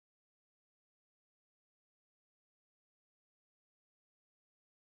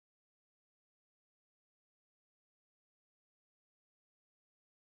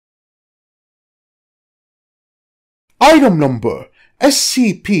Item Number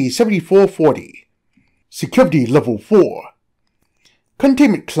SCP-7440. Security Level 4.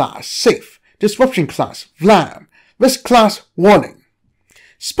 Containment Class Safe. Disruption Class VLAM. Risk Class Warning.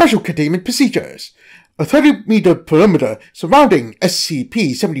 Special Containment Procedures. A 30-meter perimeter surrounding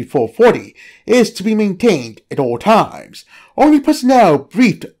SCP-7440 is to be maintained at all times. Only personnel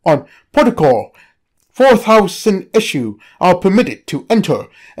briefed on Protocol 4000 issue are permitted to enter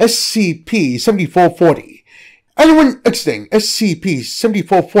SCP-7440. Anyone exiting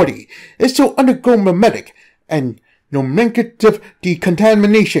SCP-7440 is to undergo memetic and nomenclative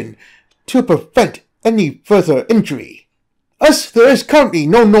decontamination to prevent any further injury. As there is currently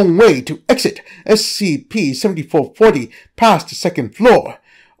no known way to exit SCP-7440 past the second floor,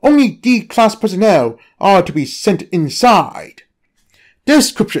 only D-Class personnel are to be sent inside.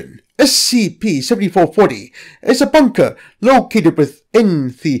 Description: SCP-7440 is a bunker located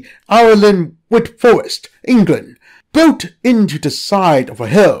within the Ireland Wood Forest, England, built into the side of a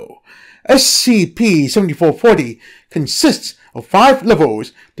hill. SCP-7440 consists of 5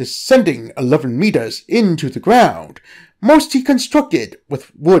 levels descending 11 meters into the ground, mostly constructed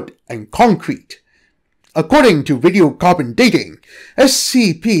with wood and concrete. According to radiocarbon dating,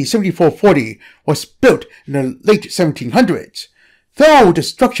 SCP-7440 was built in the late 1700s, though the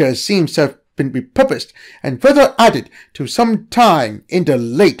structure seems to have been repurposed and further added to some time in the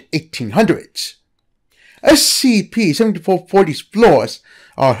late 1800s. SCP-7440's floors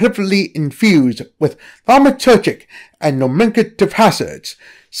are heavily infused with thaumaturgic and nomenclative hazards,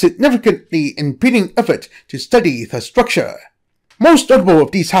 significantly impeding efforts to study the structure. Most notable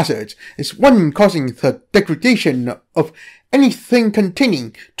of these hazards is one causing the degradation of anything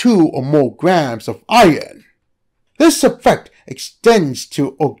containing 2 or more grams of iron. This effect extends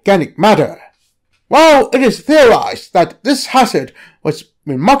to organic matter. While it is theorized that this hazard was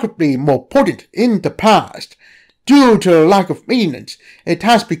remarkably more potent in the past, due to the lack of maintenance, it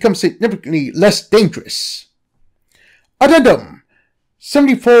has become significantly less dangerous. Addendum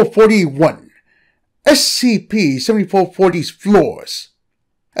 7441. SCP-7440's floors.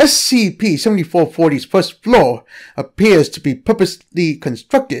 SCP-7440's first floor appears to be purposely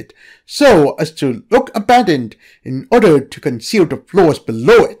constructed so as to look abandoned in order to conceal the floors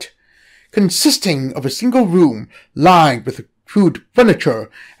below it, consisting of a single room lined with crude furniture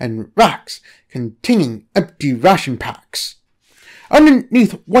and racks containing empty ration packs.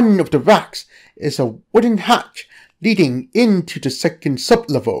 Underneath one of the racks is a wooden hatch leading into the second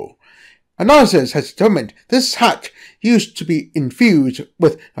sublevel. Analysis has determined this hatch used to be infused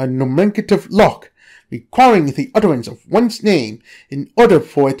with a nomenclative lock, requiring the utterance of one's name in order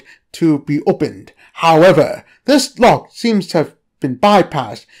for it to be opened. However, this lock seems to have been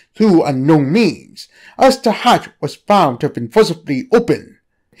bypassed through unknown means, as the hatch was found to have been forcibly opened.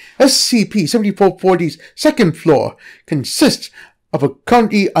 SCP-7440's second floor consists of a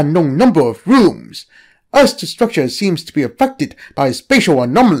currently unknown number of rooms, as the structure seems to be affected by a spatial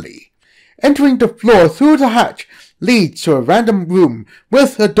anomaly. Entering the floor through the hatch leads to a random room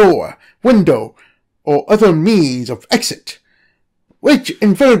with a door, window, or other means of exit, which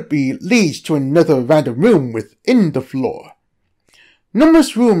invariably leads to another random room within the floor.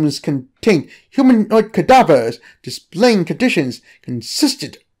 Numerous rooms contain humanoid cadavers displaying conditions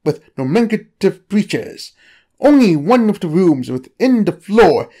consistent with nomenclative breaches. Only one of the rooms within the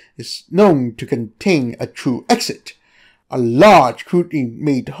floor is known to contain a true exit, a large crudely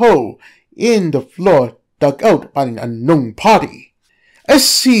made hole in the floor dug out by an unknown party.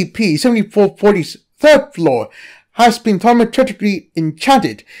 SCP-7440's third floor has been thaumaturgically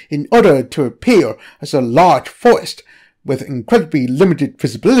enchanted in order to appear as a large forest with incredibly limited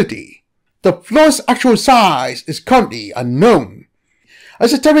visibility. The floor's actual size is currently unknown,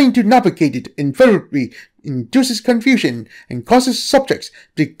 as attempting to navigate it invariably induces confusion and causes subjects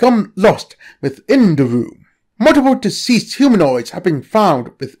to become lost within the room. Multiple deceased humanoids have been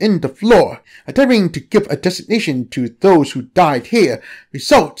found within the floor. Attempting to give a designation to those who died here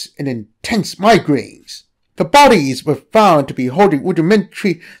results in intense migraines. The bodies were found to be holding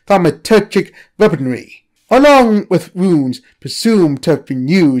rudimentary thaumaturgic weaponry, along with runes presumed to have been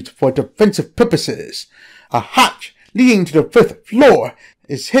used for defensive purposes. A hatch leading to the 5th floor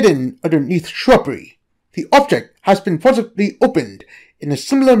is hidden underneath shrubbery. The object has been forcibly opened in a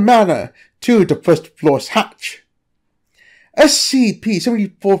similar manner to the 1st floor's hatch.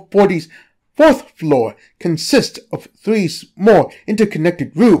 SCP-7440's 4th floor consists of 3 small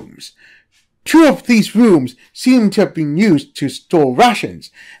interconnected rooms. 2 of these rooms seem to have been used to store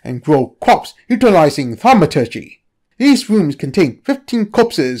rations and grow crops utilizing thaumaturgy. These rooms contain 15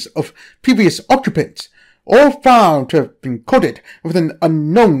 corpses of previous occupants, all found to have been coated with an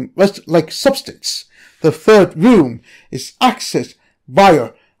unknown rust-like substance. The third room is accessed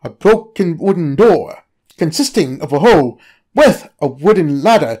via a broken wooden door, consisting of a hole with a wooden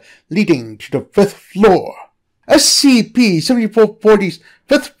ladder leading to the 5th floor. SCP-7440's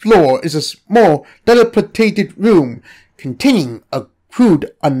 5th floor is a small, dilapidated room containing a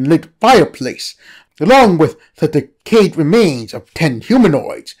crude, unlit fireplace, along with the decayed remains of 10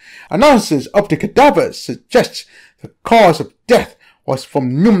 humanoids. Analysis of the cadavers suggests the cause of death was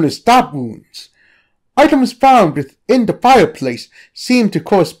from numerous stab wounds. Items found within the fireplace seem to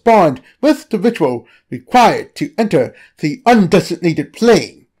correspond with the ritual required to enter the undesignated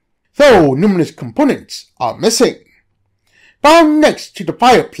plane, though numerous components are missing. Found next to the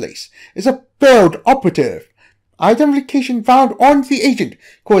fireplace is a failed operative. Identification found on the agent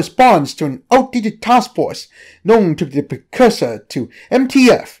corresponds to an outdated task force known to be the precursor to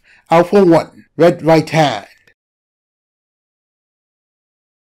MTF Alpha 1, Red Right Hand.